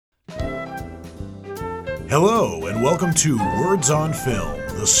Hello, and welcome to Words on Film,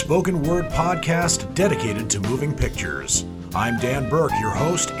 the spoken word podcast dedicated to moving pictures. I'm Dan Burke, your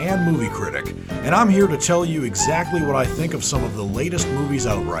host and movie critic, and I'm here to tell you exactly what I think of some of the latest movies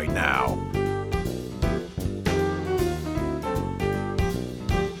out right now.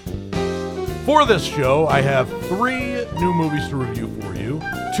 For this show, I have 3 new movies to review for you.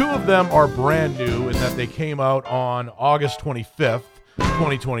 2 of them are brand new in that they came out on August 25th,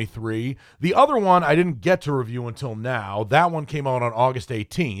 2023. The other one I didn't get to review until now. That one came out on August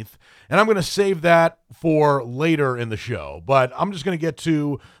 18th, and I'm going to save that for later in the show. But I'm just going to get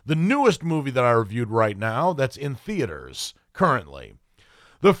to the newest movie that I reviewed right now that's in theaters currently.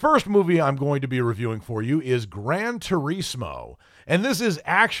 The first movie I'm going to be reviewing for you is Gran Turismo, and this is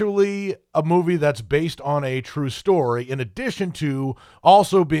actually a movie that's based on a true story in addition to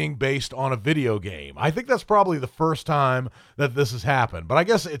also being based on a video game. I think that's probably the first time that this has happened, but I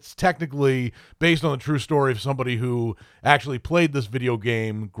guess it's technically based on the true story of somebody who actually played this video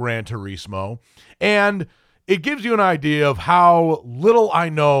game, Gran Turismo, and it gives you an idea of how little I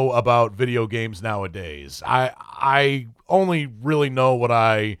know about video games nowadays. I only really know what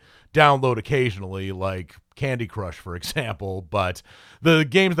I download occasionally, like Candy Crush, for example, but the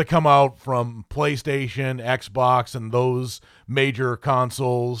games that come out from PlayStation, Xbox, and those major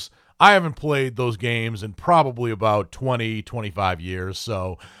consoles, I haven't played those games in probably about 20, 25 years,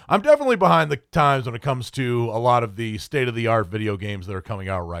 so I'm definitely behind the times when it comes to a lot of the state-of-the-art video games that are coming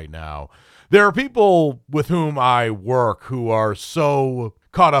out right now. There are people with whom I work who are so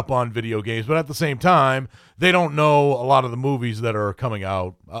caught up on video games, but at the same time, they don't know a lot of the movies that are coming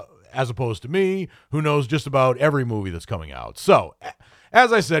out, as opposed to me, who knows just about every movie that's coming out. So,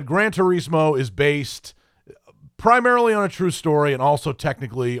 as I said, Gran Turismo is based primarily on a true story and also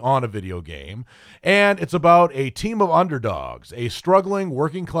technically on a video game. And it's about a team of underdogs, a struggling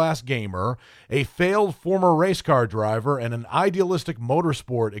working-class gamer, a failed former race car driver, and an idealistic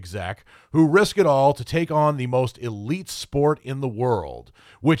motorsport exec who risk it all to take on the most elite sport in the world,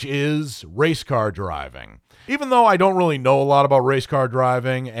 which is race car driving. Even though I don't really know a lot about race car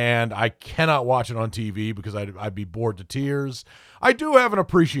driving and I cannot watch it on TV because I'd be bored to tears, I do have an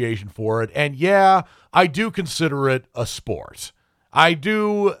appreciation for it, and yeah, I do consider it a sport. I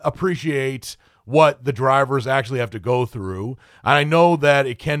do appreciate what the drivers actually have to go through, and I know that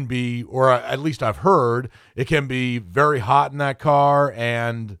it can be, or at least I've heard, it can be very hot in that car,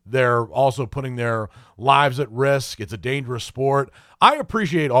 and they're also putting their lives at risk. It's a dangerous sport. I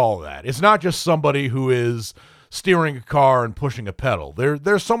appreciate all of that. It's not just somebody who is steering a car and pushing a pedal.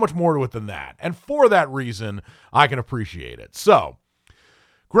 There's so much more to it than that. And for that reason, I can appreciate it. So,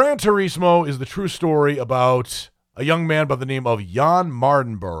 Gran Turismo is the true story about a young man by the name of Jan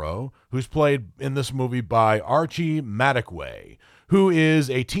Mardenborough, who's played in this movie by Archie Madekwe, who is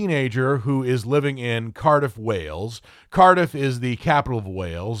a teenager who is living in Cardiff, Wales. Cardiff is the capital of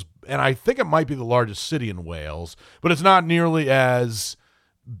Wales, and I think it might be the largest city in Wales, but it's not nearly as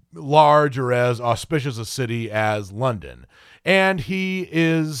large or as auspicious a city as London. And he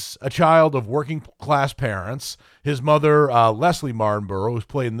is a child of working class parents. His mother, Leslie Mardenborough, was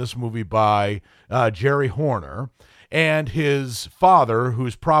played in this movie by Jerry Horner, and his father,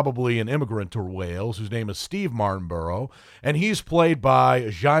 who's probably an immigrant to Wales, whose name is Steve Mardenborough, and he's played by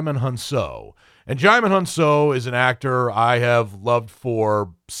Djimon Hounsou. And Djimon Hounsou is an actor I have loved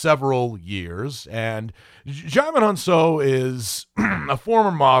for several years, and Djimon Hounsou is a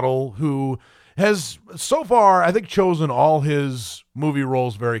former model who has so far, I think, chosen all his movie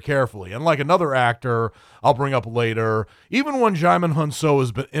roles very carefully. And like another actor I'll bring up later, even when Djimon Hounsou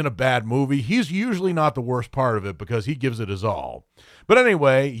has been in a bad movie, he's usually not the worst part of it because he gives it his all. But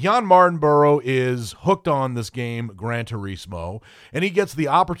anyway, Jan Mardenborough is hooked on this game, Gran Turismo, and he gets the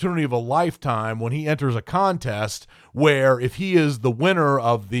opportunity of a lifetime when he enters a contest where if he is the winner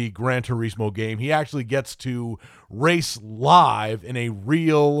of the Gran Turismo game, he actually gets to race live in a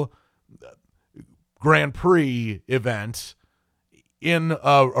real Grand Prix event in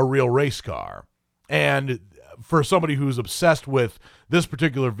a real race car. And for somebody who's obsessed with this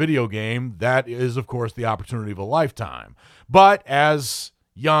particular video game, that is, of course, the opportunity of a lifetime. But as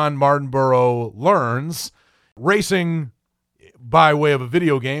Jan Mardenborough learns, racing by way of a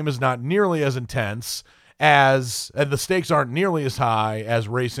video game is not nearly as intense and the stakes aren't nearly as high as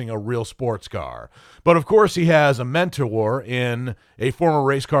racing a real sports car. But of course, he has a mentor in a former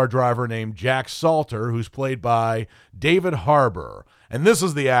race car driver named Jack Salter, who's played by David Harbour. And this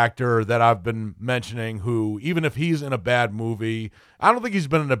is the actor that I've been mentioning who, even if he's in a bad movie, I don't think he's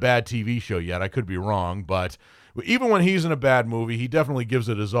been in a bad TV show yet. I could be wrong, but even when he's in a bad movie, he definitely gives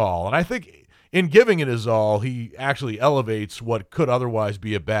it his all. And I think in giving it his all, he actually elevates what could otherwise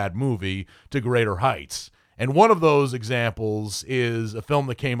be a bad movie to greater heights. And one of those examples is a film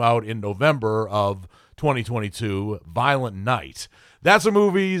that came out in November of 2022, Violent Night. That's a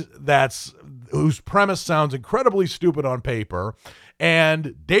movie whose premise sounds incredibly stupid on paper,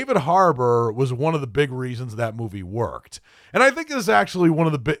 and David Harbour was one of the big reasons that movie worked. And I think he's actually one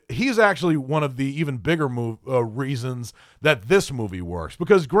of the even bigger reasons that this movie works,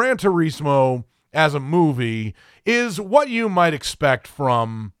 because Gran Turismo as a movie is what you might expect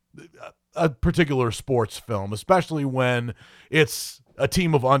from a particular sports film, especially when it's a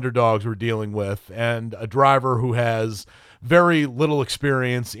team of underdogs we're dealing with and a driver who has very little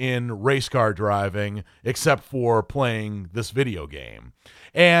experience in race car driving except for playing this video game.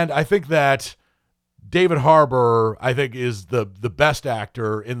 And I think that David Harbour, is the best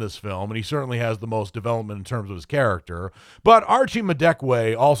actor in this film, and he certainly has the most development in terms of his character. But Archie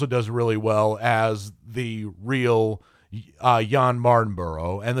Madekwe also does really well as the real Jan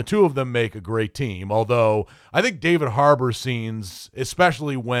Mardenborough, and the two of them make a great team. Although I think David Harbour's scenes,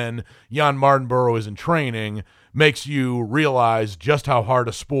 especially when Jan Mardenborough is in training, makes you realize just how hard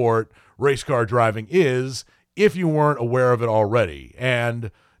a sport race car driving is if you weren't aware of it already.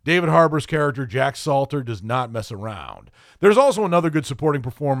 And David Harbour's character, Jack Salter, does not mess around. There's also another good supporting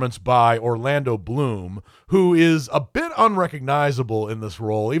performance by Orlando Bloom, who is a bit unrecognizable in this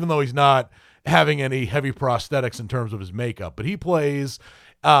role, even though he's not having any heavy prosthetics in terms of his makeup. But he plays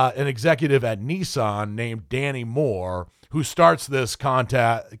an executive at Nissan named Danny Moore, who starts this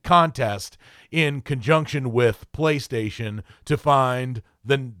contest in conjunction with PlayStation to find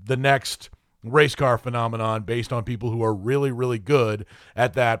the next race car phenomenon based on people who are really, really good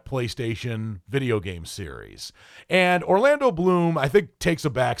at that PlayStation video game series. And Orlando Bloom, I think, takes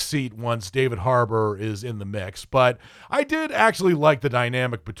a back seat once David Harbour is in the mix, but I did actually like the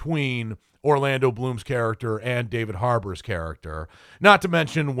dynamic between Orlando Bloom's character and David Harbour's character, not to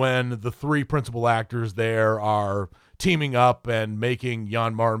mention when the three principal actors there are teaming up and making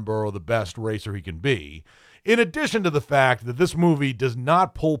Jan Mardenborough the best racer he can be. In addition to the fact that this movie does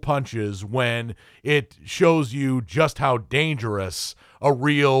not pull punches when it shows you just how dangerous a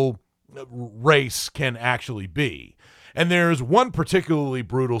real race can actually be. And there's one particularly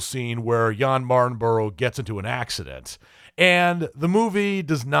brutal scene where Jan Mardenborough gets into an accident, and the movie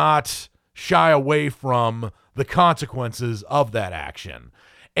does not shy away from the consequences of that action.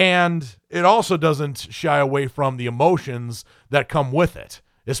 And it also doesn't shy away from the emotions that come with it,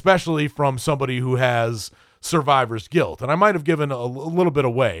 especially from somebody who has survivor's guilt. And I might have given a little bit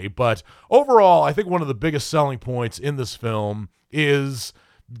away, but overall, I think one of the biggest selling points in this film is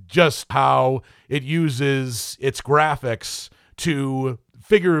just how it uses its graphics to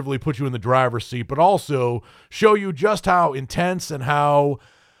figuratively put you in the driver's seat, but also show you just how intense and how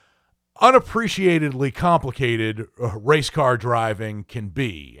unappreciatedly complicated race car driving can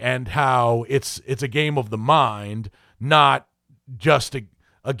be, and how it's a game of the mind, not just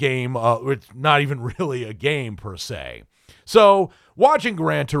a game, it's not even really a game per se. So watching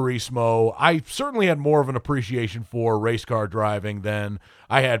Gran Turismo, I certainly had more of an appreciation for race car driving than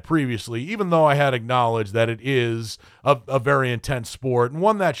I had previously, even though I had acknowledged that it is a very intense sport, and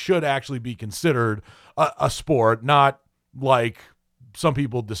one that should actually be considered a sport, not like some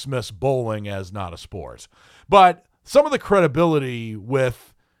people dismiss bowling as not a sport. But some of the credibility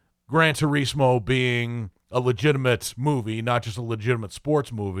with Gran Turismo being a legitimate movie, not just a legitimate sports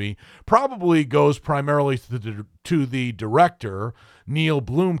movie, probably goes primarily to the director, Neil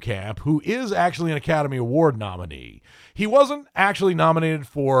Blomkamp, who is actually an Academy Award nominee. He wasn't actually nominated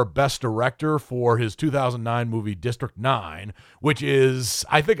for Best Director for his 2009 movie District 9, which is,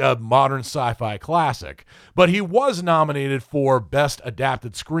 I think, a modern sci-fi classic, but he was nominated for Best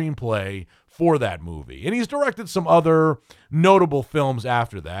Adapted Screenplay for that movie. And he's directed some other notable films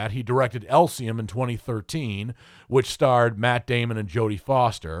after that. He directed Elysium in 2013, which starred Matt Damon and Jodie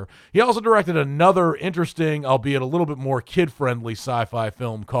Foster. He also directed another interesting, albeit a little bit more kid-friendly sci-fi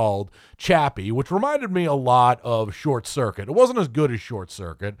film called Chappie, which reminded me a lot of Short Circuit. It wasn't as good as Short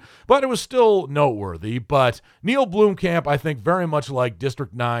Circuit, but it was still noteworthy. But Neil Blomkamp, I think, very much like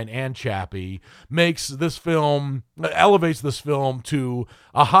District 9 and Chappie, elevates this film to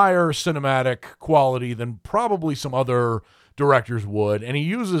a higher cinematic quality than probably some other directors would, and he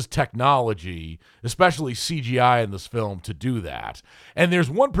uses technology, especially CGI in this film, to do that. And there's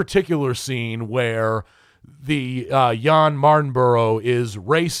one particular scene where the Jan Mardenborough is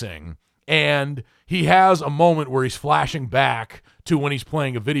racing, and he has a moment where he's flashing back to when he's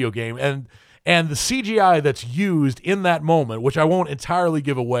playing a video game, and And the CGI that's used in that moment, which I won't entirely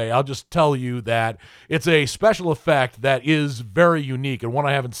give away, I'll just tell you that it's a special effect that is very unique and one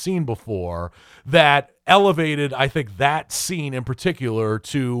I haven't seen before that elevated, I think, that scene in particular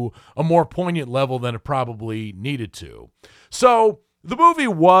to a more poignant level than it probably needed to. So the movie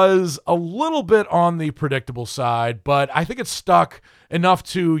was a little bit on the predictable side, but I think it stuck enough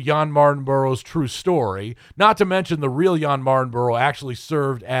to Jan Mardenborough's true story, not to mention the real Jan Mardenborough actually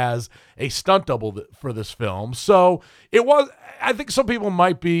served as a stunt double for this film. So it was, I think some people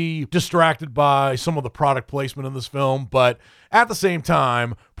might be distracted by some of the product placement in this film, but at the same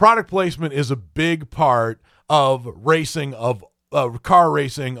time, product placement is a big part of racing, of car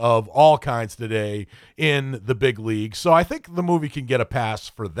racing of all kinds today in the big league. So I think the movie can get a pass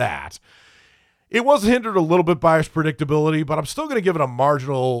for that. It was hindered a little bit by its predictability, but I'm still going to give it a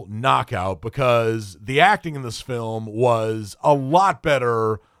marginal knockout because the acting in this film was a lot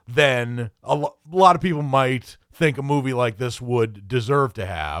better than a lot of people might think a movie like this would deserve to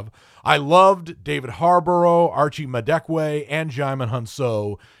have. I loved David Harborough, Archie Madekwe, and Jaimin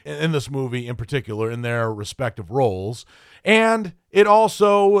Hunso in this movie in particular in their respective roles. And it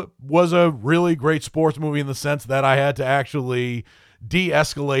also was a really great sports movie in the sense that I had to actually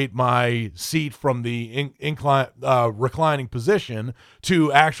de-escalate my seat from the reclining position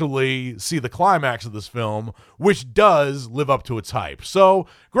to actually see the climax of this film, which does live up to its hype. So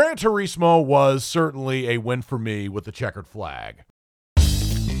Gran Turismo was certainly a win for me with the checkered flag.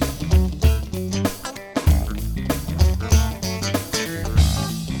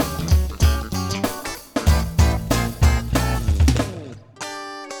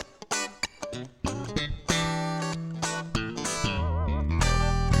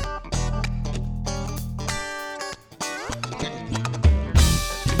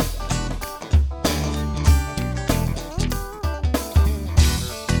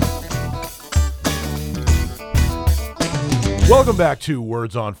 Welcome back to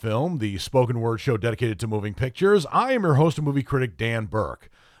Words on Film, the spoken word show dedicated to moving pictures. I am your host and movie critic, Dan Burke.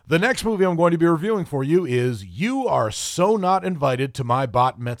 The next movie I'm going to be reviewing for you is You Are So Not Invited to My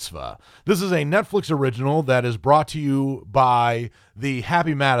Bat Mitzvah. This is a Netflix original that is brought to you by the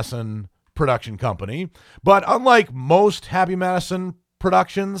Happy Madison production company. But unlike most Happy Madison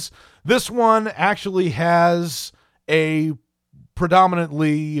productions, this one actually has a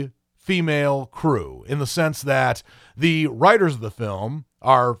predominantly female crew in the sense that the writers of the film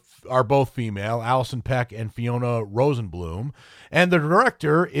are both female, Alison Peck and Fiona Rosenblum, and the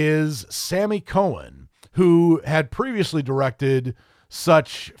director is Sammy Cohen, who had previously directed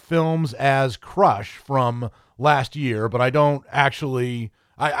such films as Crush from last year, but I actually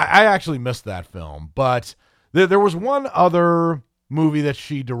missed that film. But there was one other movie that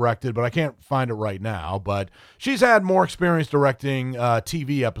she directed, but I can't find it right now. But she's had more experience directing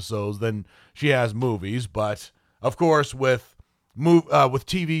TV episodes than she has movies. But of course, with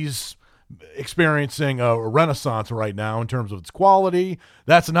TV's experiencing a renaissance right now in terms of its quality,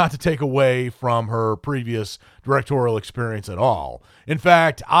 that's not to take away from her previous directorial experience at all. In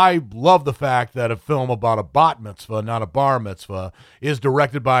fact, I love the fact that a film about a bat mitzvah, not a bar mitzvah, is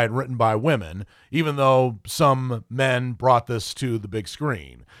directed by and written by women, even though some men brought this to the big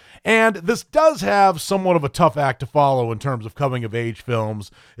screen. And this does have somewhat of a tough act to follow in terms of coming-of-age films,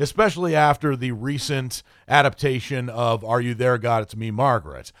 especially after the recent adaptation of Are You There, God? It's Me,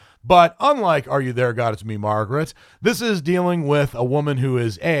 Margaret. But unlike Are You There, God? It's Me, Margaret, this is dealing with a woman who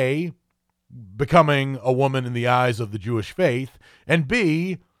is A, becoming a woman in the eyes of the Jewish faith, and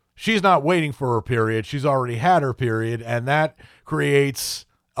B, she's not waiting for her period. She's already had her period, and that creates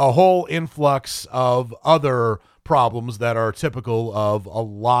a whole influx of other problems that are typical of a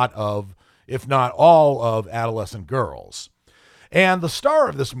lot of, if not all of, adolescent girls. And the star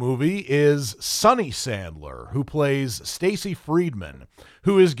of this movie is Sunny Sandler, who plays Stacy Friedman,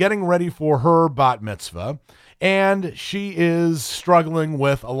 who is getting ready for her bat mitzvah, and she is struggling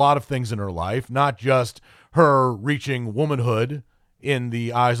with a lot of things in her life, not just her reaching womanhood in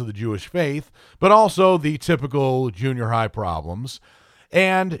the eyes of the Jewish faith, but also the typical junior high problems.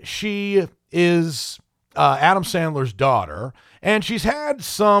 And she is Adam Sandler's daughter, and she's had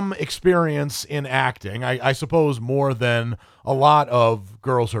some experience in acting, I suppose more than a lot of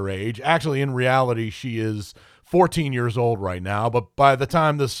girls her age. Actually, in reality, she is 14 years old right now, but by the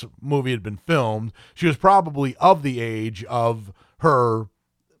time this movie had been filmed, she was probably of the age of her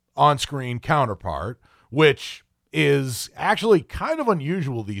on-screen counterpart, which is actually kind of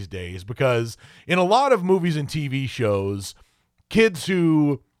unusual these days because in a lot of movies and TV shows, kids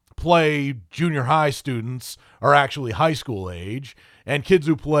who play junior high students are actually high school age, and kids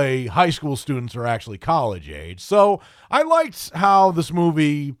who play high school students are actually college age. So I liked how this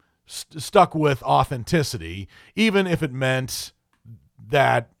movie stuck with authenticity, even if it meant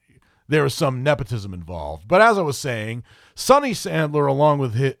that there was some nepotism involved. But as I was saying, Sonny Sandler, along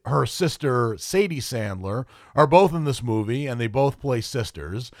with her sister Sadie Sandler, are both in this movie, and they both play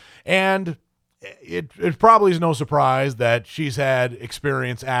sisters. And it probably is no surprise that she's had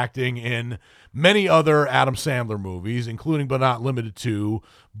experience acting in many other Adam Sandler movies, including but not limited to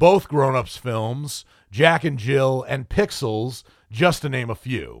both Grown Ups films, Jack and Jill, and Pixels, just to name a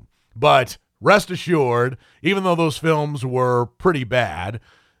few. But rest assured, even though those films were pretty bad,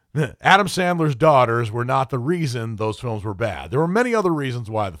 Adam Sandler's daughters were not the reason those films were bad. There were many other reasons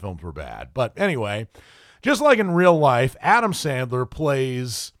why the films were bad. But anyway, just like in real life, Adam Sandler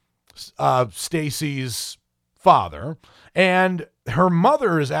plays Stacy's father, and her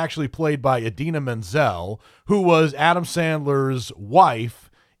mother is actually played by Idina Menzel, who was Adam Sandler's wife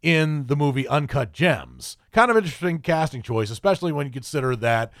in the movie Uncut Gems. Kind of interesting casting choice, especially when you consider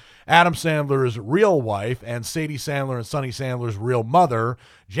that Adam Sandler's real wife and Sadie Sandler and Sonny Sandler's real mother,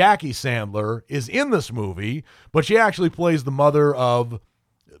 Jackie Sandler, is in this movie, but she actually plays the mother of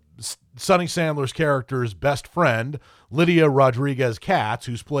Sonny Sandler's character's best friend, Lydia Rodriguez Katz,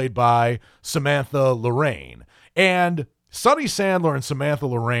 who's played by Samantha Lorraine. And Sonny Sandler and Samantha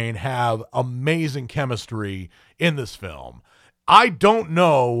Lorraine have amazing chemistry in this film. I don't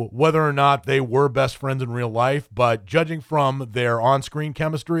know whether or not they were best friends in real life, but judging from their on-screen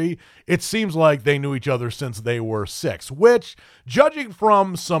chemistry, it seems like they knew each other since they were 6, which, judging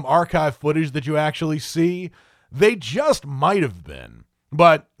from some archive footage that you actually see, they just might have been.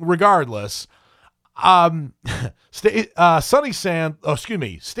 But regardless, Stacey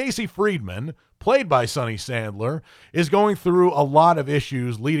Friedman, played by Sonny Sandler, is going through a lot of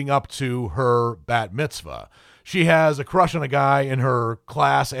issues leading up to her bat mitzvah. She has a crush on a guy in her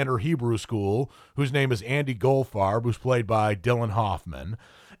class and her Hebrew school whose name is Andy Goldfarb, who's played by Dylan Hoffman.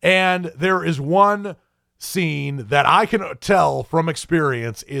 And there is one scene that I can tell from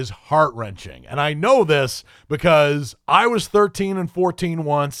experience is heart-wrenching. And I know this because I was 13 and 14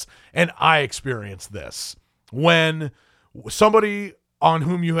 once, and I experienced this. When somebody on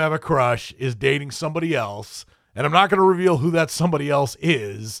whom you have a crush is dating somebody else, and I'm not going to reveal who that somebody else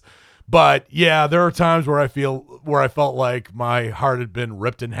is, but yeah, there are times where I felt like my heart had been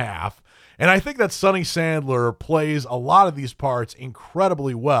ripped in half. And I think that Sonny Sandler plays a lot of these parts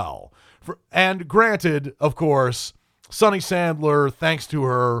incredibly well. And granted, of course, Sonny Sandler, thanks to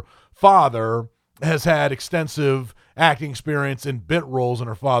her father, has had extensive acting experience in bit roles in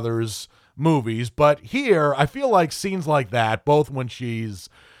her father's movies. But here, I feel like scenes like that, both when she's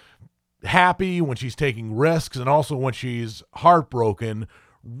happy, when she's taking risks, and also when she's heartbroken,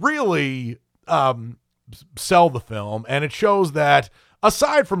 really sell the film. And it shows that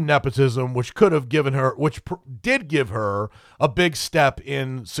aside from nepotism, which did give her a big step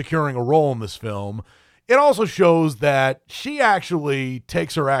in securing a role in this film, it also shows that she actually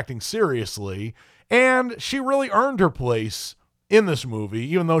takes her acting seriously, and she really earned her place in this movie,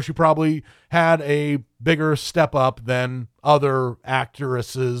 even though she probably had a bigger step up than other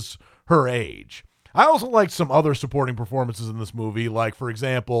actresses her age. I also liked some other supporting performances in this movie, like, for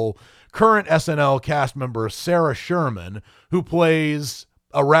example, current SNL cast member Sarah Sherman, who plays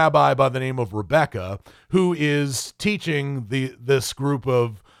a rabbi by the name of Rebecca, who is teaching this group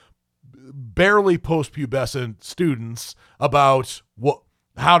of barely post-pubescent students about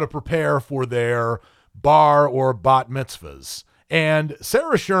how to prepare for their bar or bat mitzvahs. And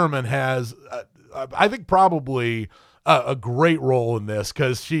Sarah Sherman has, I think, probably a great role in this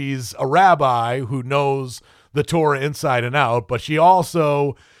because she's a rabbi who knows the Torah inside and out, but she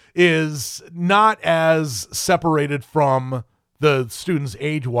also is not as separated from the students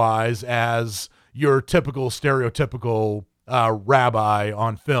age-wise as your typical stereotypical rabbi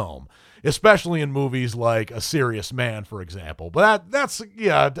on film, especially in movies like A Serious Man, for example. But that's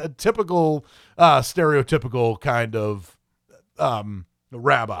a typical stereotypical kind of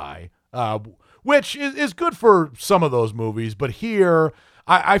rabbi, which is good for some of those movies. But here,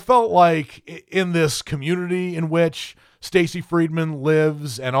 I felt like in this community in which Stacey Friedman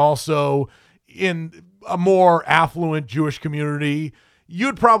lives, and also in a more affluent Jewish community,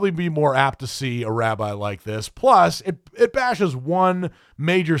 you'd probably be more apt to see a rabbi like this. Plus, it bashes one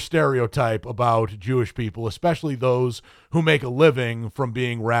major stereotype about Jewish people, especially those who make a living from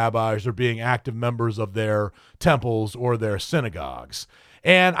being rabbis or being active members of their temples or their synagogues.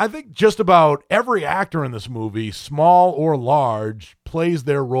 And I think just about every actor in this movie, small or large, plays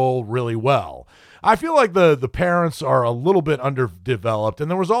their role really well. I feel like the parents are a little bit underdeveloped, and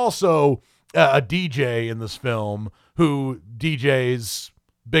there was also a DJ in this film who DJs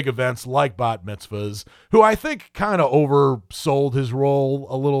big events like bat mitzvahs, who I think kind of oversold his role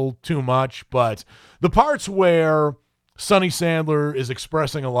a little too much. But the parts where Sonny Sandler is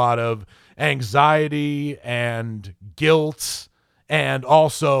expressing a lot of anxiety and guilt and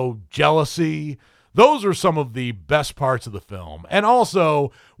also jealousy, those are some of the best parts of the film. And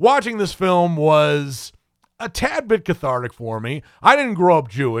also, watching this film was a tad bit cathartic for me. I didn't grow up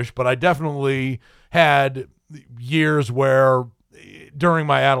Jewish, but I definitely had years where during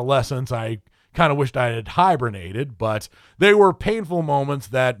my adolescence I kind of wished I had hibernated, but they were painful moments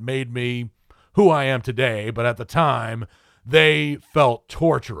that made me who I am today. But at the time, they felt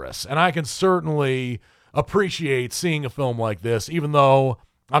torturous. And I can certainly appreciate seeing a film like this, even though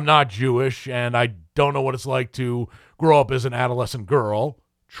I'm not Jewish and I don't know what it's like to grow up as an adolescent girl.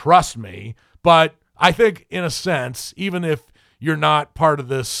 Trust me. But I think, in a sense, even if you're not part of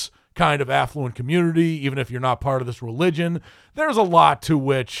this kind of affluent community, even if you're not part of this religion, there's a lot to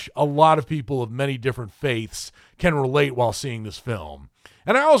which a lot of people of many different faiths can relate while seeing this film.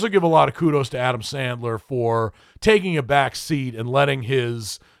 And I also give a lot of kudos to Adam Sandler for taking a back seat and letting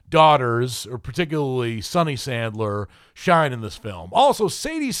his daughters, or particularly Sonny Sandler, shine in this film. Also,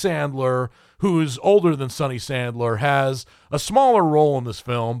 Sadie Sandler, who's older than Sonny Sandler, has a smaller role in this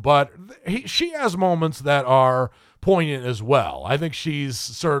film, but she has moments that are poignant as well. I think she's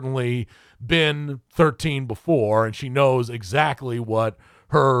certainly been 13 before, and she knows exactly what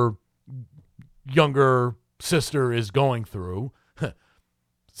her younger sister is going through.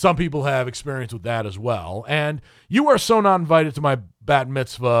 Some people have experience with that as well. And You Are So Not Invited to My Bat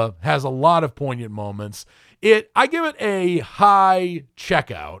Mitzvah has a lot of poignant moments. I give it a high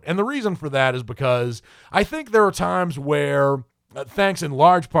checkout. And the reason for that is because I think there are times where, thanks in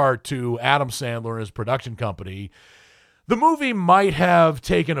large part to Adam Sandler and his production company, the movie might have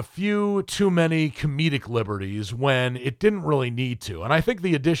taken a few too many comedic liberties when it didn't really need to. And I think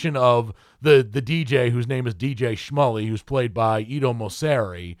the addition of the DJ, whose name is DJ Schmully, who's played by Ido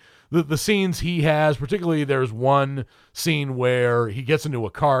Mosseri, the scenes he has, particularly there's one scene where he gets into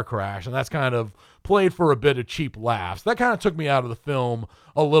a car crash, and that's kind of played for a bit of cheap laughs. That kind of took me out of the film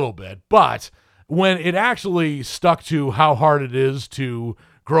a little bit. But when it actually stuck to how hard it is to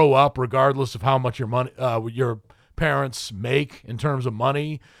grow up, regardless of how much your parents make in terms of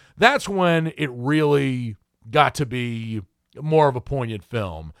money, that's when it really got to be more of a poignant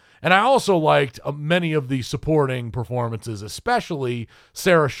film. And I also liked many of the supporting performances, especially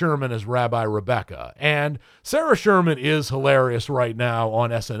Sarah Sherman as Rabbi Rebecca. And Sarah Sherman is hilarious right now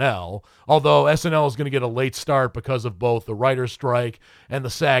on SNL, although SNL is going to get a late start because of both the writer's strike and the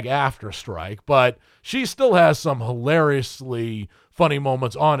SAG-AFTRA strike. But she still has some hilariously funny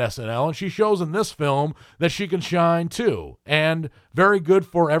moments on SNL, and she shows in this film that she can shine too. And very good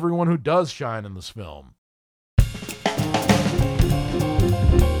for everyone who does shine in this film.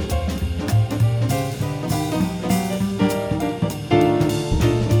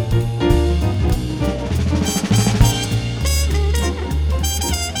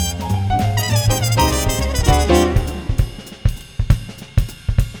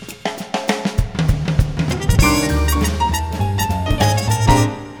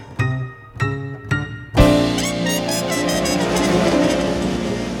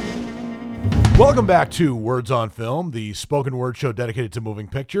 Welcome back to Words on Film, the spoken word show dedicated to moving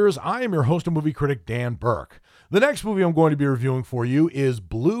pictures. I am your host and movie critic, Dan Burke. The next movie I'm going to be reviewing for you is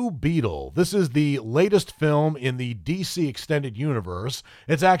Blue Beetle. This is the latest film in the DC Extended Universe.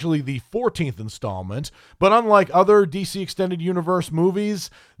 It's actually the 14th installment, but unlike other DC Extended Universe movies,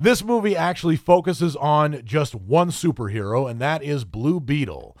 this movie actually focuses on just one superhero, and that is Blue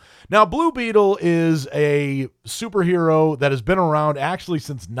Beetle. Now, Blue Beetle is a superhero that has been around actually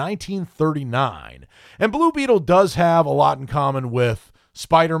since 1939, and Blue Beetle does have a lot in common with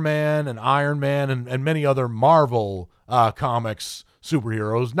Spider-Man and Iron Man and many other Marvel comics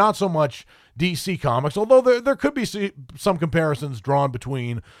superheroes. Not so much DC Comics, although there could be some comparisons drawn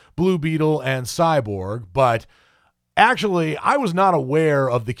between Blue Beetle and Cyborg. But actually, I was not aware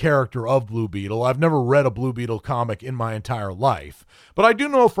of the character of Blue Beetle. I've never read a Blue Beetle comic in my entire life. But I do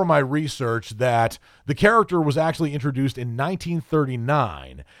know from my research that the character was actually introduced in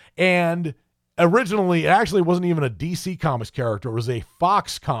 1939. And originally, it actually wasn't even a DC Comics character. It was a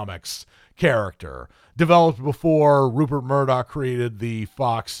Fox Comics character developed before Rupert Murdoch created the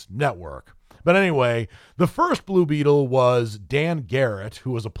Fox network. But anyway, the first Blue Beetle was Dan Garrett,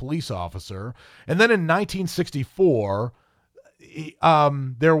 who was a police officer. And then in 1964,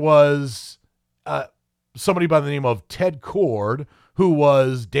 there was somebody by the name of Ted Cord, who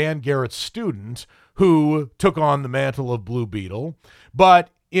was Dan Garrett's student, who took on the mantle of Blue Beetle. But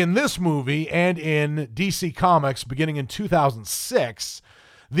in this movie and in DC Comics beginning in 2006,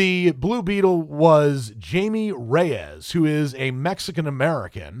 The Blue Beetle was Jamie Reyes, who is a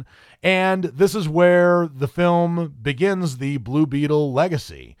Mexican-American, and this is where the film begins the Blue Beetle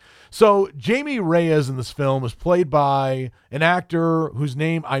legacy. So Jamie Reyes in this film is played by an actor whose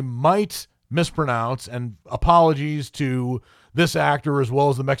name I might mispronounce, and apologies to this actor as well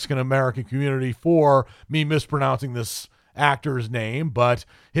as the Mexican-American community for me mispronouncing this actor's name, but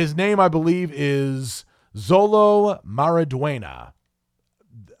his name I believe is Zolo Mariduena.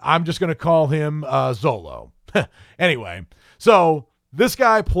 I'm just going to call him Zolo. Anyway, so this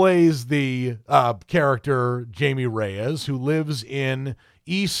guy plays the character Jamie Reyes, who lives in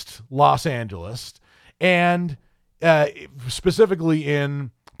East Los Angeles, and specifically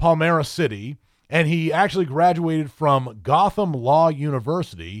in Palmera City, and he actually graduated from Gotham Law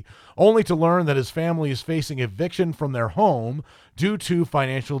University, only to learn that his family is facing eviction from their home due to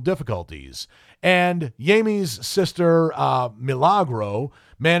financial difficulties. And Jamie's sister, Milagro,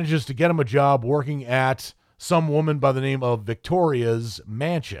 manages to get him a job working at some woman by the name of Victoria's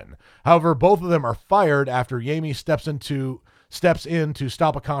mansion. However, both of them are fired after Jamie steps in to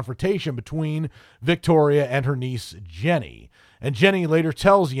stop a confrontation between Victoria and her niece, Jenny. And Jenny later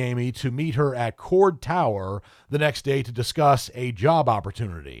tells Jamie to meet her at Cord Tower the next day to discuss a job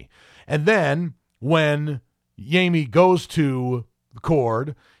opportunity. And then when Jamie goes to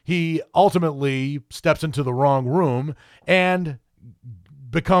Cord, he ultimately steps into the wrong room and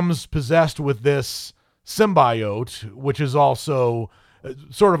becomes possessed with this symbiote, which is also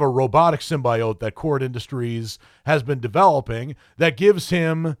sort of a robotic symbiote that Cord Industries has been developing that gives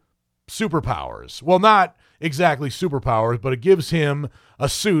him superpowers. Well, not exactly superpowers, but it gives him a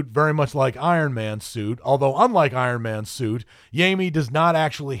suit very much like Iron Man's suit, although unlike Iron Man's suit, Jamie does not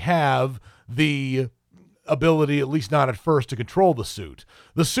actually have the ability, at least not at first, to control the suit.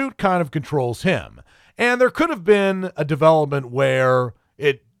 The suit kind of controls him. And there could have been a development where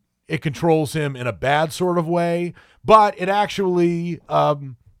it controls him in a bad sort of way, but it actually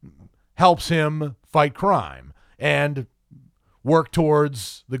helps him fight crime and work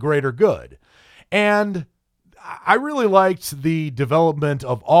towards the greater good. And I really liked the development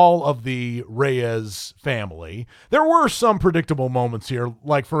of all of the Reyes family. There were some predictable moments here,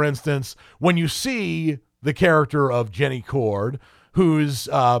 like, for instance, when you see the character of Jenny Cord, who's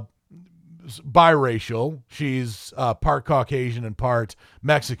biracial. She's part Caucasian and part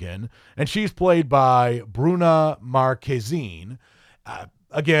Mexican, and she's played by Bruna Marquezine.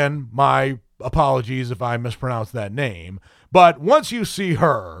 Again, my apologies if I mispronounced that name. But once you see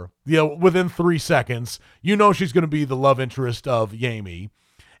her, within 3 seconds, you know she's going to be the love interest of Jamie.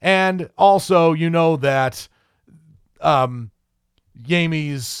 And also, you know that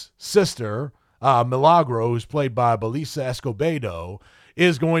Jamie's sister, Milagro, who's played by Belisa Escobedo,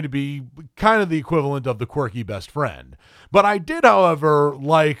 is going to be kind of the equivalent of the quirky best friend. But I did, however,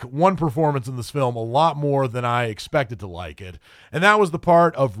 like one performance in this film a lot more than I expected to like it, and that was the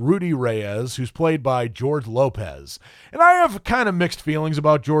part of Rudy Reyes, who's played by George Lopez. And I have kind of mixed feelings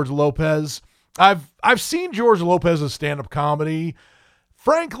about George Lopez. I've seen George Lopez's stand-up comedy.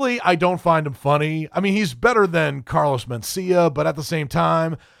 Frankly, I don't find him funny. I mean, he's better than Carlos Mencia, but at the same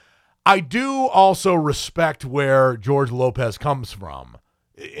time, I do also respect where George Lopez comes from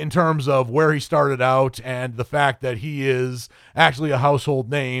in terms of where he started out and the fact that he is actually a household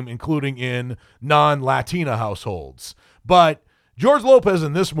name, including in non-Latina households. But George Lopez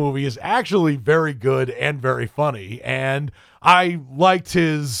in this movie is actually very good and very funny, and I liked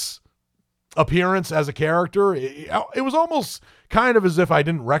his appearance as a character. It was almost kind of as if I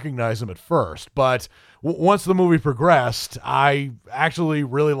didn't recognize him at first, but once the movie progressed, I actually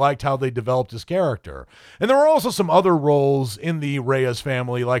really liked how they developed his character. And there were also some other roles in the Reyes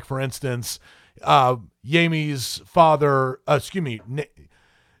family, like, for instance, Jamie's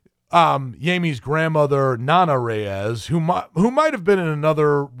Jamie's grandmother, Nana Reyes, who might have been in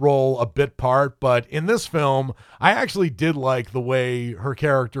another role a bit part, but in this film, I actually did like the way her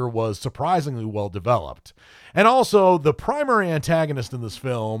character was surprisingly well developed. And also, the primary antagonist in this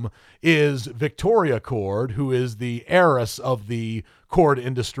film is Victoria Cord, who is the heiress of the Cord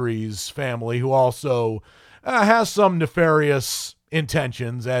Industries family, who also has some nefarious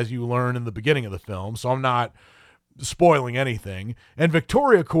intentions, as you learn in the beginning of the film, so I'm not spoiling anything. And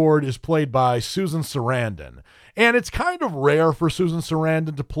Victoria Cord is played by Susan Sarandon. And it's kind of rare for Susan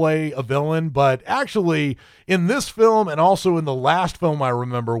Sarandon to play a villain, but actually in this film and also in the last film I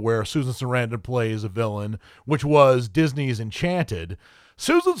remember where Susan Sarandon plays a villain, which was Disney's Enchanted,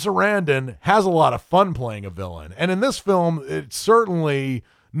 Susan Sarandon has a lot of fun playing a villain. And in this film, it certainly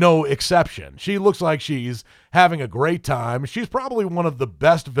no exception. She looks like she's having a great time. She's probably one of the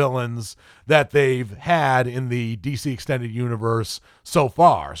best villains that they've had in the DC Extended Universe so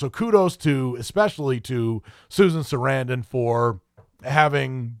far. So kudos especially to Susan Sarandon for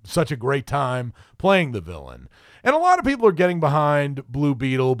having such a great time playing the villain. And a lot of people are getting behind Blue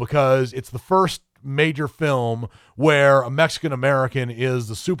Beetle because it's the first major film where a Mexican American is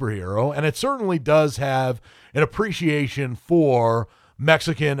the superhero, and it certainly does have an appreciation for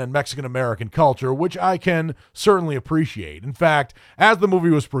Mexican and Mexican American culture, which I can certainly appreciate. In fact, as the movie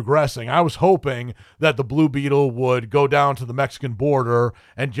was progressing, I was hoping that the Blue Beetle would go down to the Mexican border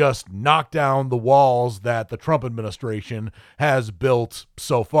and just knock down the walls that the Trump administration has built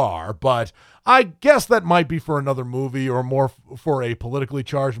so far. But I guess that might be for another movie, or more for a politically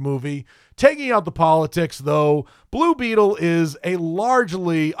charged movie. Taking out the politics, though, Blue Beetle is a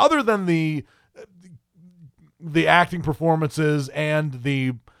largely, other than the acting performances and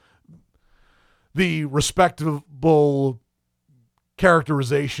the respectable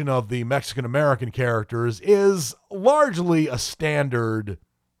characterization of the Mexican American characters, is largely a standard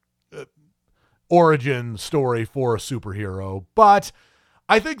origin story for a superhero. But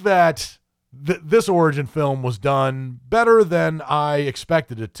I think that this origin film was done better than I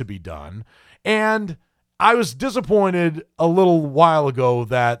expected it to be done. And I was disappointed a little while ago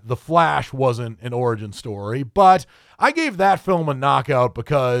that The Flash wasn't an origin story, but I gave that film a knockout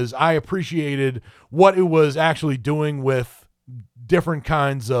because I appreciated what it was actually doing with different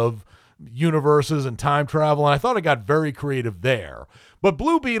kinds of universes and time travel, and I thought it got very creative there. But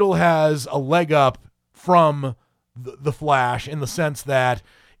Blue Beetle has a leg up from The Flash in the sense that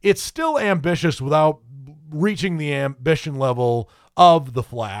it's still ambitious without reaching the ambition level of The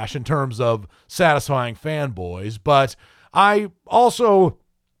Flash in terms of satisfying fanboys, but I also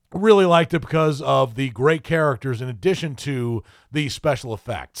really liked it because of the great characters in addition to the special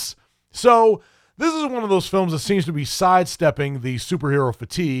effects. So this is one of those films that seems to be sidestepping the superhero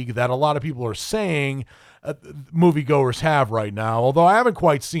fatigue that a lot of people are saying moviegoers have right now, although I haven't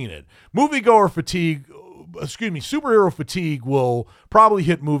quite seen it. Superhero fatigue will probably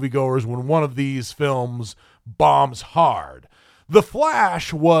hit moviegoers when one of these films bombs hard. The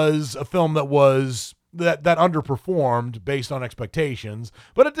Flash was a film that underperformed based on expectations,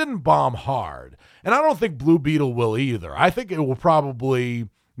 but it didn't bomb hard. And I don't think Blue Beetle will either. I think it will probably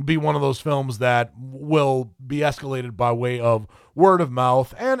be one of those films that will be escalated by way of word of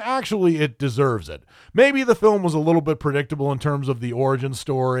mouth, and actually it deserves it. Maybe the film was a little bit predictable in terms of the origin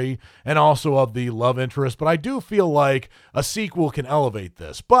story and also of the love interest, but I do feel like a sequel can elevate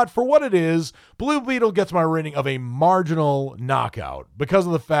this. But for what it is, Blue Beetle gets my rating of a marginal knockout because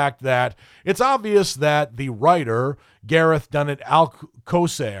of the fact that it's obvious that the writer, Gareth Dunnett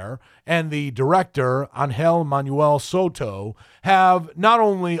Alcocer, and the director, Angel Manuel Soto, have not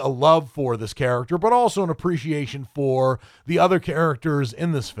only a love for this character, but also an appreciation for the other characters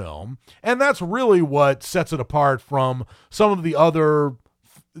in this film. And that's really what sets it apart from some of the other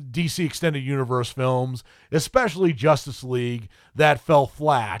DC Extended Universe films, especially Justice League, that fell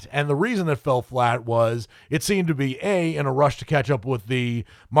flat. And the reason it fell flat was it seemed to be A, in a rush to catch up with the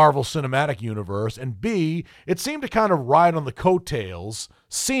Marvel Cinematic Universe, and B, it seemed to kind of ride on the coattails,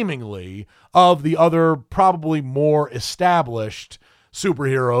 seemingly, of the other probably more established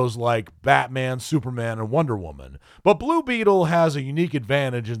superheroes like Batman, Superman, and Wonder Woman. But Blue Beetle has a unique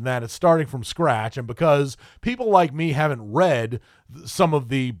advantage in that it's starting from scratch, and because people like me haven't read some of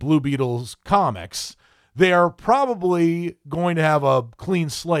the Blue Beetle's comics, they are probably going to have a clean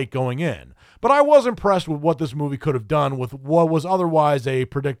slate going in. But I was impressed with what this movie could have done with what was otherwise a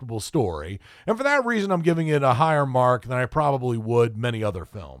predictable story, and for that reason I'm giving it a higher mark than I probably would many other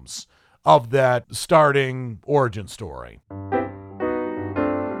films of that starting origin story.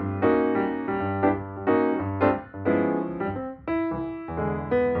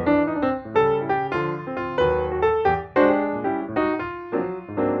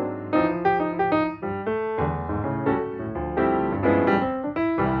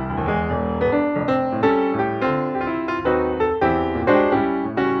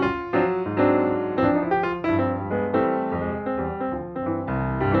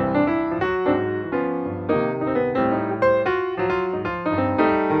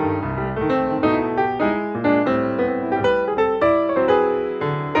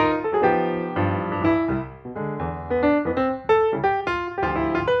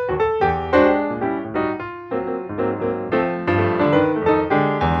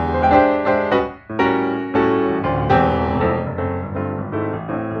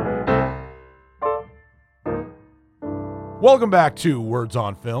 Welcome back to Words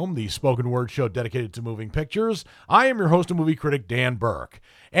on Film, the spoken word show dedicated to moving pictures. I am your host and movie critic, Dan Burke,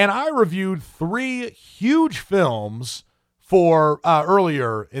 and I reviewed 3 huge films for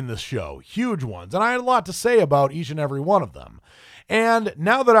earlier in this show, huge ones, and I had a lot to say about each and every one of them. And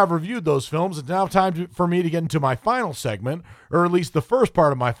now that I've reviewed those films, it's now time for me to get into my final segment, or at least the first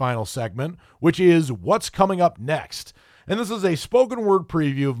part of my final segment, which is what's coming up next. And this is a spoken word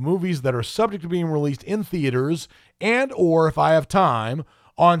preview of movies that are subject to being released in theaters and or, if I have time,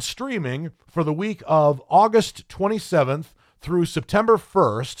 on streaming for the week of August 27th through September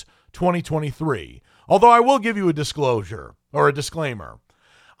 1st, 2023. Although I will give you a disclosure or a disclaimer.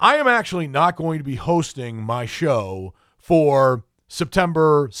 I am actually not going to be hosting my show for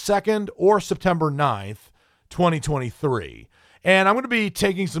September 2nd or September 9th, 2023. And I'm going to be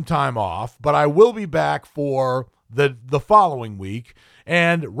taking some time off, but I will be back for the following week,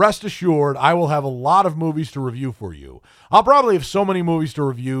 and rest assured I will have a lot of movies to review for you. I'll probably have so many movies to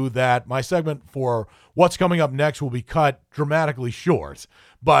review that my segment for what's coming up next will be cut dramatically short,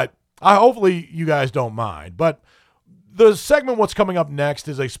 but hopefully you guys don't mind. But the segment what's coming up next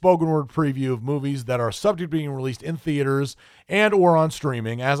is a spoken word preview of movies that are subject to being released in theaters and or on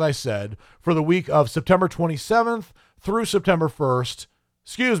streaming, as I said, for the week of September 27th through September 1st,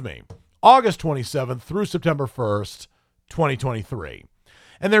 August 27th through September 1st, 2023.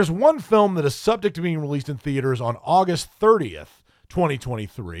 And there's one film that is subject to being released in theaters on August 30th,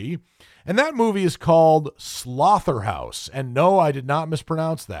 2023, and that movie is called Slaughterhouse. And no, I did not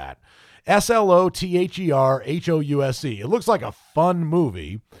mispronounce that. Slotherhouse. It looks like a fun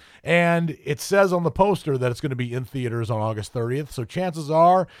movie, and it says on the poster that it's going to be in theaters on August 30th, so chances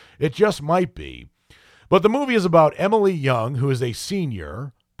are it just might be. But the movie is about Emily Young, who is a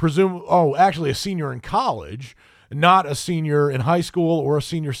senior, a senior in college, not a senior in high school or a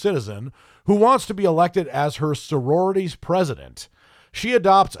senior citizen, who wants to be elected as her sorority's president. She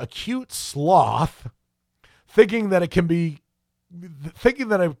adopts a cute sloth, thinking that it can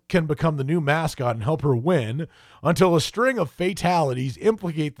become the new mascot and help her win, until a string of fatalities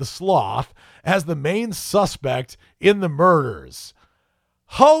implicate the sloth as the main suspect in the murders.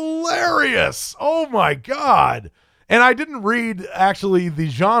 Hilarious! Oh my God! And I didn't read actually the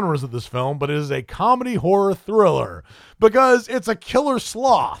genres of this film, but it is a comedy horror thriller because it's a killer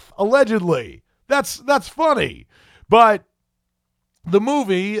sloth, allegedly. That's funny. But the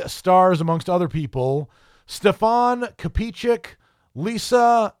movie stars, amongst other people, Stefan Kapicic,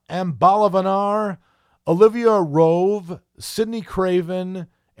 Lisa Ambalavannar, Olivia Rove, Sidney Craven,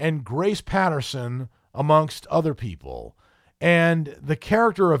 and Grace Patterson, amongst other people. And the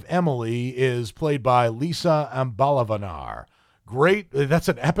character of Emily is played by Lisa Ambalavannar. Great. That's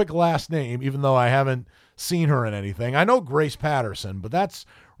an epic last name, even though I haven't seen her in anything. I know Grace Patterson, but that's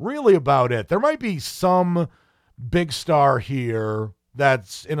really about it. There might be some big star here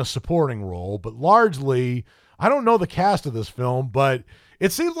that's in a supporting role, but largely, I don't know the cast of this film, but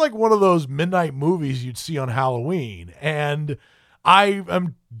it seems like one of those midnight movies you'd see on Halloween. And I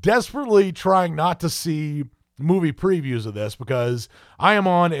am desperately trying not to see movie previews of this because I am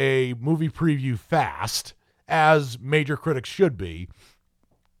on a movie preview fast, as major critics should be.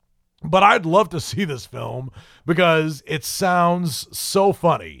 But I'd love to see this film because it sounds so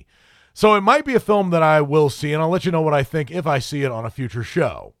funny. So it might be a film that I will see, and I'll let you know what I think if I see it on a future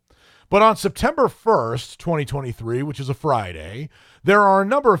show. But on September 1st, 2023, which is a Friday, there are a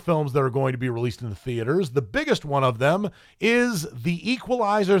number of films that are going to be released in the theaters. The biggest one of them is The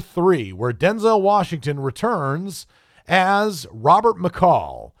Equalizer 3, where Denzel Washington returns as Robert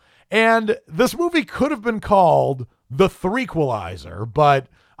McCall. And this movie could have been called The Threequalizer, but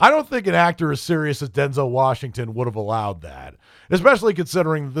I don't think an actor as serious as Denzel Washington would have allowed that, especially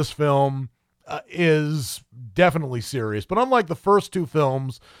considering this film is definitely serious. But unlike the first 2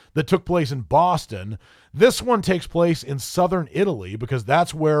 films that took place in Boston, this one takes place in southern Italy because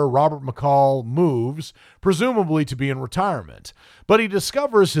that's where Robert McCall moves, presumably to be in retirement. But he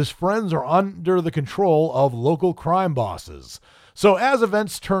discovers his friends are under the control of local crime bosses. So as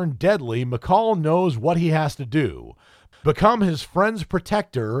events turn deadly, McCall knows what he has to do: become his friend's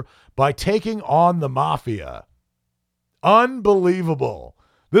protector by taking on the mafia. Unbelievable.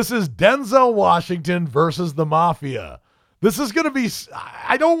 This is Denzel Washington versus the mafia. This is going to be,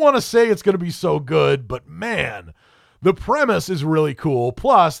 I don't want to say it's going to be so good, but man, the premise is really cool.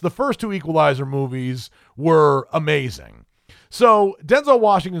 Plus, the first 2 Equalizer movies were amazing. So Denzel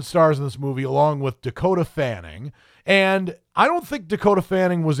Washington stars in this movie along with Dakota Fanning. And I don't think Dakota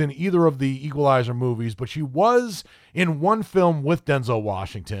Fanning was in either of the Equalizer movies, but she was in one film with Denzel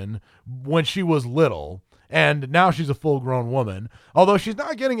Washington when she was little. And now she's a full-grown woman, although she's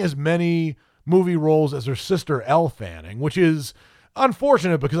not getting as many movie roles as her sister Elle Fanning, which is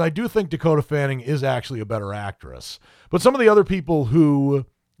unfortunate because I do think Dakota Fanning is actually a better actress. But some of the other people who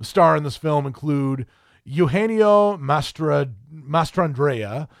star in this film include Eugenio Mastrandrea,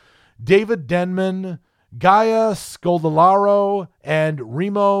 David Denman, Gaia Scoldolaro, and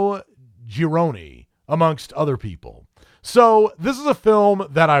Remo Gironi, amongst other people. So this is a film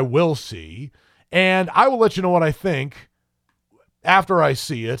that I will see, and I will let you know what I think after I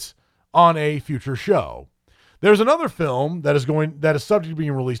see it on a future show. There's another film that is subject to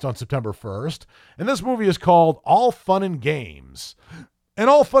being released on September 1st, and this movie is called All Fun and Games. And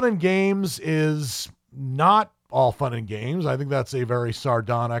All Fun and Games is not all fun and games. I think that's a very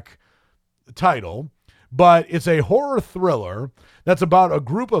sardonic title, but it's a horror thriller that's about a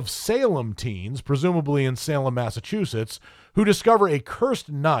group of Salem teens, presumably in Salem, Massachusetts, who discover a cursed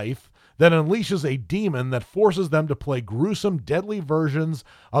knife that unleashes a demon that forces them to play gruesome, deadly versions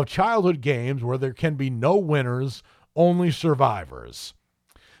of childhood games where there can be no winners, only survivors.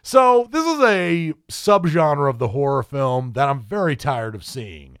 So this is a subgenre of the horror film that I'm very tired of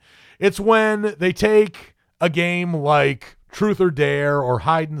seeing. It's when they take a game like Truth or Dare or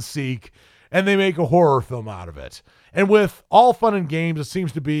Hide and Seek and they make a horror film out of it. And with All Fun and Games, it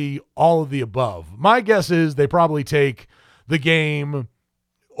seems to be all of the above. My guess is they probably take the game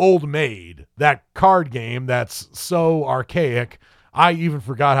Old Maid, that card game that's so archaic, I even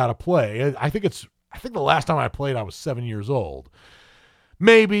forgot how to play. I think the last time I played, I was 7 years old.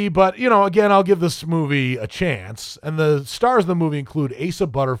 Maybe, but, again, I'll give this movie a chance. And the stars of the movie include Asa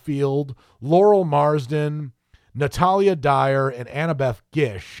Butterfield, Laurel Marsden, Natalia Dyer, and Annabeth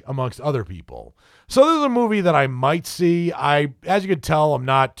Gish, amongst other people. So this is a movie that I might see. As you can tell, I'm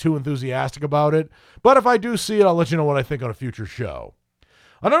not too enthusiastic about it. But if I do see it, I'll let you know what I think on a future show.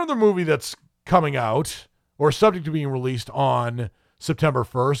 Another movie that's coming out, or subject to being released on September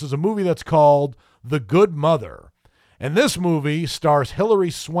 1st, is a movie that's called The Good Mother. And this movie stars Hilary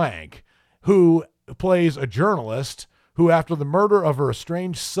Swank, who plays a journalist who, after the murder of her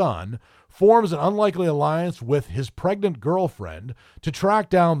estranged son, forms an unlikely alliance with his pregnant girlfriend to track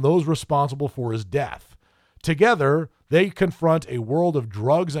down those responsible for his death. Together, they confront a world of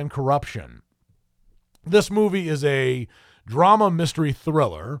drugs and corruption. This movie is a drama mystery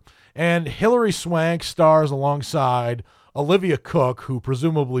thriller, and Hilary Swank stars alongside Olivia Cook, who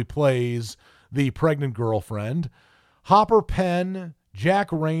presumably plays the pregnant girlfriend, Hopper Penn,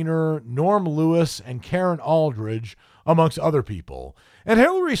 Jack Rayner, Norm Lewis, and Karen Aldridge, amongst other people. And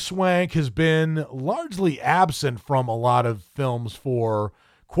Hilary Swank has been largely absent from a lot of films for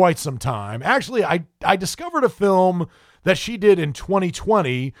quite some time. Actually, I discovered a film that she did in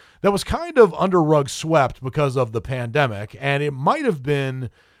 2020 that was kind of under rug swept because of the pandemic, and it might have been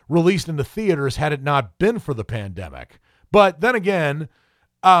released into theaters had it not been for the pandemic. But then again,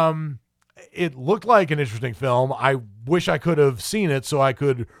 it looked like an interesting film. I wish I could have seen it so I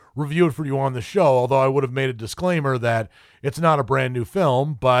could review it for you on the show, although I would have made a disclaimer that it's not a brand new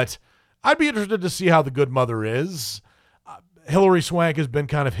film, but I'd be interested to see how The Good Mother is. Hilary Swank has been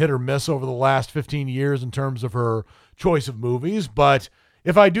kind of hit or miss over the last 15 years in terms of her choice of movies, but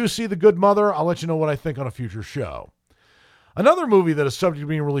if I do see The Good Mother, I'll let you know what I think on a future show. Another movie that is subject to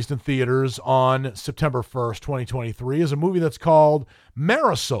being released in theaters on September 1st, 2023 is a movie that's called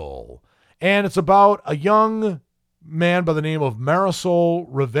Marisol, and it's about a young man by the name of Marisol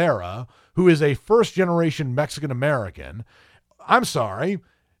Rivera, who is a first-generation Mexican-American. I'm sorry,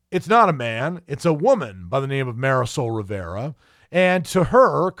 it's not a man, it's a woman by the name of Marisol Rivera, and to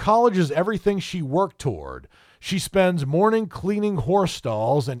her, college is everything she worked toward. She spends morning cleaning horse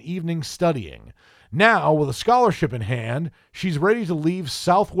stalls and evening studying. Now, with a scholarship in hand, she's ready to leave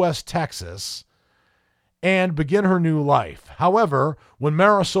Southwest Texas and begin her new life. However, when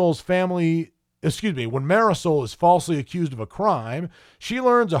Marisol is falsely accused of a crime, she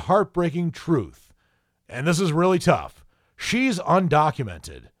learns a heartbreaking truth. And this is really tough. She's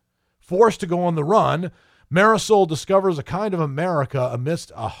undocumented. Forced to go on the run, Marisol discovers a kind of America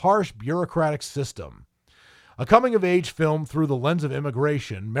amidst a harsh bureaucratic system. A coming-of-age film through the lens of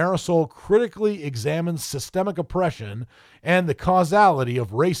immigration, Marisol critically examines systemic oppression and the causality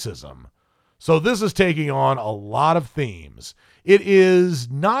of racism. So this is taking on a lot of themes. It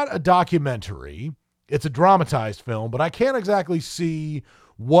is not a documentary. It's a dramatized film, but I can't exactly see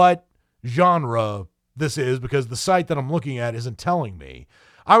what genre this is because the site that I'm looking at isn't telling me.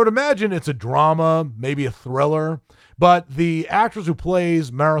 I would imagine it's a drama, maybe a thriller, but the actress who plays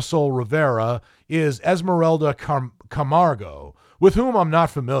Marisol Rivera is Esmeralda Camargo, with whom I'm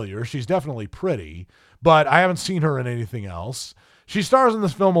not familiar. She's definitely pretty, but I haven't seen her in anything else. She stars in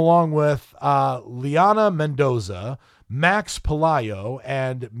this film along with Liana Mendoza, Max Pelayo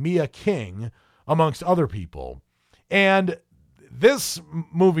and Mia King, amongst other people. And this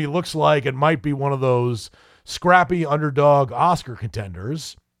movie looks like it might be one of those scrappy underdog Oscar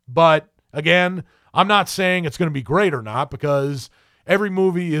contenders. But again, I'm not saying it's going to be great or not, because every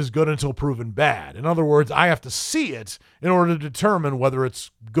movie is good until proven bad. In other words, I have to see it in order to determine whether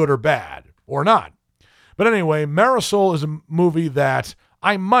it's good or bad or not. But anyway, Marisol is a movie that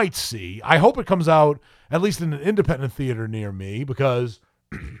I might see. I hope it comes out at least in an independent theater near me, because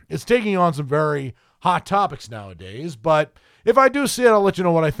it's taking on some very hot topics nowadays. But if I do see it, I'll let you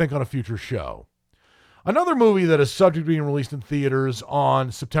know what I think on a future show. Another movie that is subject to being released in theaters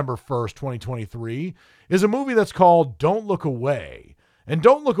on September 1st, 2023, is a movie that's called Don't Look Away. And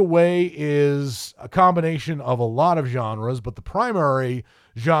Don't Look Away is a combination of a lot of genres, but the primary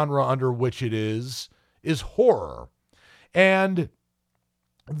genre under which it is horror. And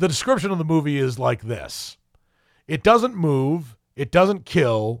the description of the movie is like this: it doesn't move, it doesn't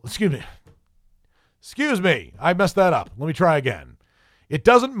kill. Excuse me, I messed that up. Let me try again. It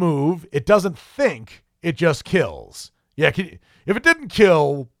doesn't move, it doesn't think, it just kills. Yeah, if it didn't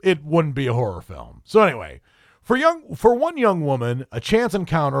kill, it wouldn't be a horror film. So anyway, for one young woman, a chance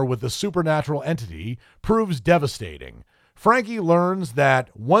encounter with a supernatural entity proves devastating. Frankie learns that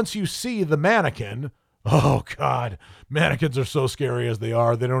once you see the mannequin, oh God, mannequins are so scary as they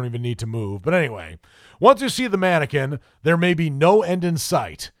are, they don't even need to move. But anyway, once you see the mannequin, there may be no end in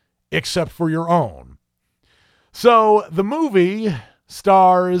sight, except for your own. So the movie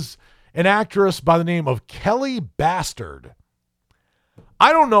stars an actress by the name of Kelly Bastard.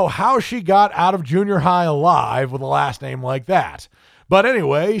 I don't know how she got out of junior high alive with a last name like that. But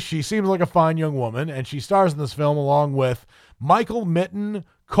anyway, she seems like a fine young woman, and she stars in this film along with Michael Mitten,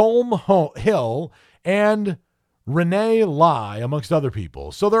 Colm Hill, and Renee Lai, amongst other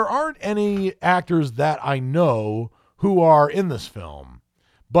people. So there aren't any actors that I know who are in this film.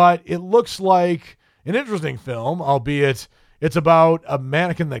 But it looks like an interesting film, albeit it's about a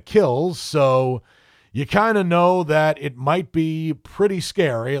mannequin that kills, so you kind of know that it might be pretty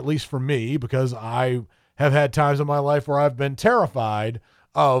scary, at least for me, because I have had times in my life where I've been terrified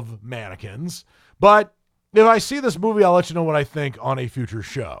of mannequins. But if I see this movie, I'll let you know what I think on a future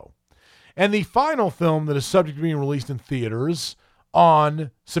show. And the final film that is subject to being released in theaters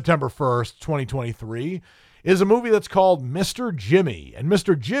on September 1st, 2023, is a movie that's called Mr. Jimmy. And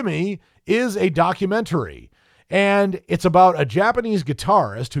Mr. Jimmy is a documentary. And it's about a Japanese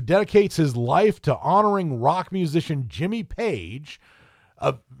guitarist who dedicates his life to honoring rock musician Jimmy Page,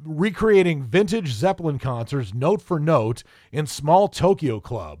 recreating vintage Zeppelin concerts note for note in small Tokyo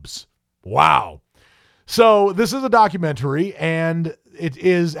clubs. Wow. So this is a documentary, and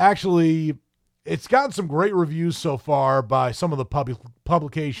it's gotten some great reviews so far by some of the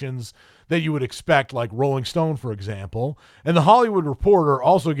publications that you would expect, like Rolling Stone, for example. And The Hollywood Reporter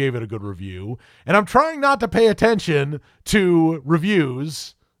also gave it a good review. And I'm trying not to pay attention to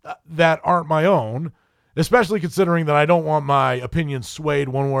reviews that aren't my own, especially considering that I don't want my opinion swayed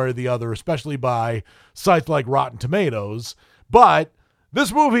one way or the other, especially by sites like Rotten Tomatoes. But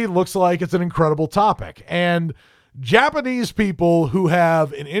this movie looks like it's an incredible topic. And Japanese people who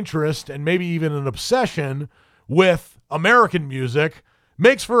have an interest and maybe even an obsession with American music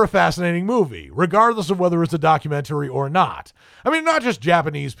makes for a fascinating movie, regardless of whether it's a documentary or not. I mean, not just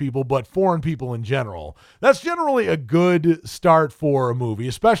Japanese people, but foreign people in general. That's generally a good start for a movie,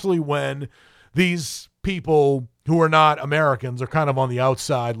 especially when these people who are not Americans are kind of on the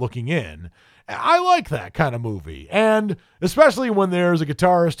outside looking in. I like that kind of movie. And especially when there's a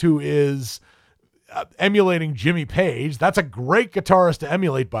guitarist who is emulating Jimmy Page. That's a great guitarist to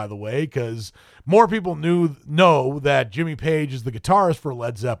emulate, by the way, because more people know that Jimmy Page is the guitarist for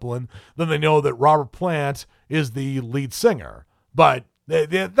Led Zeppelin than they know that Robert Plant is the lead singer. But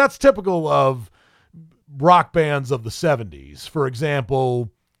that's typical of rock bands of the 70s. For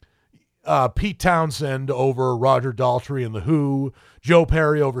example, Pete Townsend over Roger Daltrey and The Who, Joe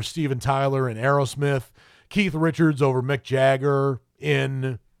Perry over Steven Tyler and Aerosmith, Keith Richards over Mick Jagger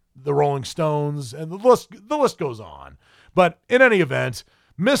in the Rolling Stones, and the list goes on. But in any event,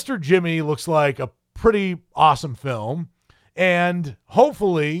 Mr. Jimmy looks like a pretty awesome film, and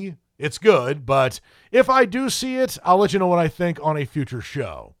hopefully it's good, but if I do see it, I'll let you know what I think on a future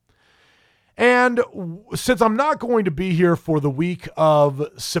show. And since I'm not going to be here for the week of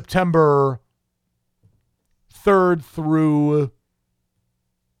September 3rd through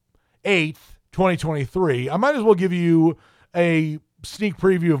 8th, 2023, I might as well give you a sneak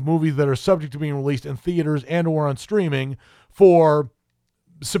preview of movies that are subject to being released in theaters and or on streaming for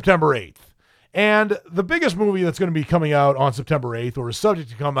September 8th. And the biggest movie that's going to be coming out on September 8th, or is subject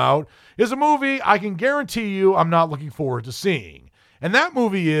to come out, is a movie I can guarantee you I'm not looking forward to seeing. And that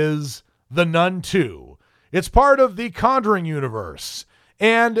movie is The Nun 2. It's part of the Conjuring universe.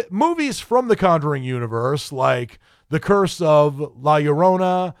 And movies from the Conjuring universe, like The Curse of La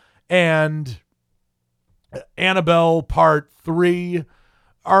Llorona and Annabelle Part 3,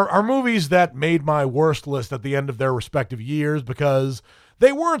 are movies that made my worst list at the end of their respective years because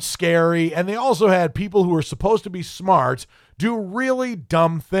they weren't scary, and they also had people who were supposed to be smart do really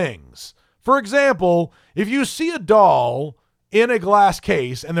dumb things. For example, if you see a doll in a glass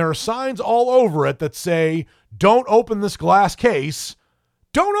case and there are signs all over it that say, "Don't open this glass case,"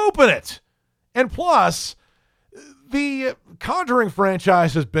 don't open it. And plus, the Conjuring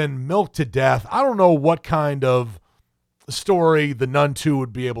franchise has been milked to death. I don't know what kind of story The Nun 2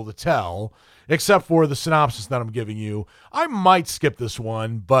 would be able to tell, except for the synopsis that I'm giving you. I might skip this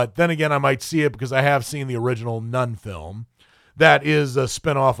one, but then again, I might see it because I have seen the original Nun film. That is a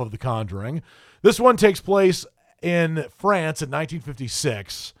spinoff of The Conjuring. This one takes place in France in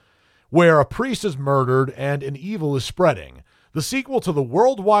 1956, where a priest is murdered and an evil is spreading. The sequel to the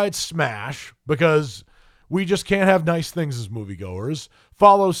worldwide smash, because we just can't have nice things as moviegoers,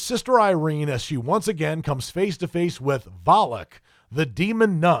 follows Sister Irene as she once again comes face to face with Valak, the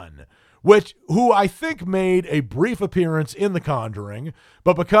demon nun, who I think made a brief appearance in The Conjuring,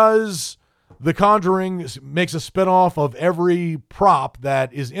 but because The Conjuring makes a spinoff of every prop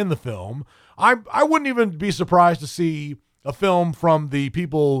that is in the film, I wouldn't even be surprised to see a film from the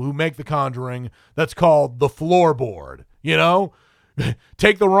people who make The Conjuring that's called The Floorboard. You know?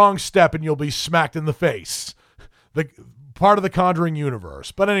 Take the wrong step and you'll be smacked in the face. The part of the Conjuring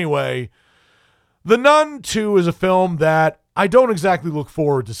universe. But anyway, The Nun 2 is a film that I don't exactly look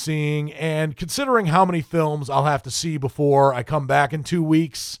forward to seeing, and considering how many films I'll have to see before I come back in 2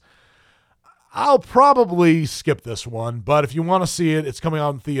 weeks, I'll probably skip this one. But if you want to see it, it's coming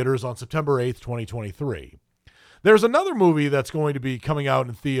out in theaters on September 8th, 2023. There's another movie that's going to be coming out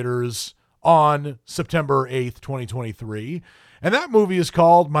in theaters on September 8th, 2023, and that movie is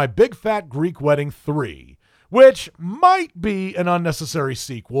called My Big Fat Greek Wedding 3, which might be an unnecessary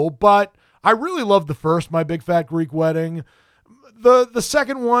sequel, but I really loved the first My Big Fat Greek Wedding. The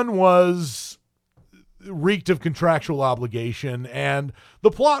second one was reeked of contractual obligation, and the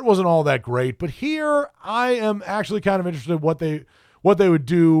plot wasn't all that great, but here I am actually kind of interested in what they would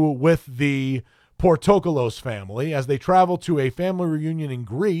do with the Portokalos family as they travel to a family reunion in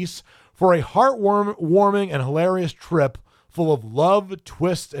Greece for a heartwarming and hilarious trip full of love,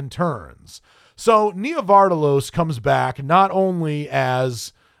 twists, and turns. So Nia Vardalos comes back not only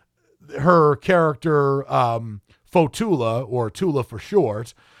as her character Fotula, or Tula for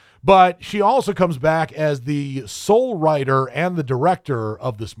short, but she also comes back as the sole writer and the director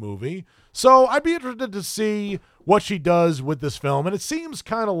of this movie. So I'd be interested to see what she does with this film. And it seems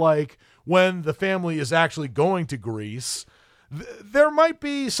kind of like when the family is actually going to Greece, there might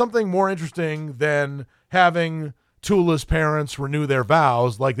be something more interesting than having Tula's parents renew their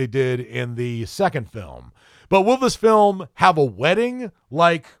vows like they did in the second film. But will this film have a wedding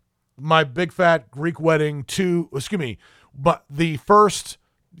like My Big Fat Greek Wedding 2, but the first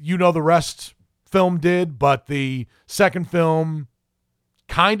You Know the Rest film did, but the second film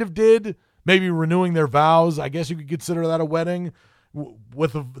kind of did, maybe renewing their vows? I guess you could consider that a wedding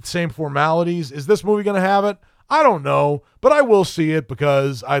with the same formalities. Is this movie going to have it? I don't know, but I will see it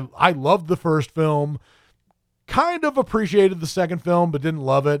because I loved the first film, kind of appreciated the second film, but didn't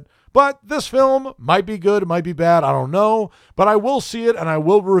love it. But this film might be good, it might be bad, I don't know, but I will see it and I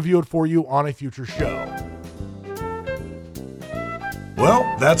will review it for you on a future show.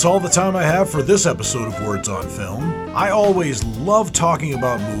 Well, that's all the time I have for this episode of Words on Film. I always love talking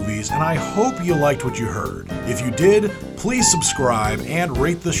about movies, and I hope you liked what you heard. If you did, please subscribe and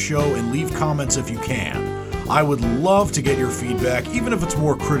rate the show and leave comments if you can. I would love to get your feedback, even if it's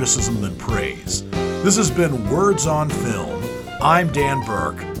more criticism than praise. This has been Words on Film. I'm Dan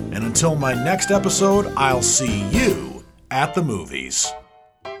Burke, and until my next episode, I'll see you at the movies.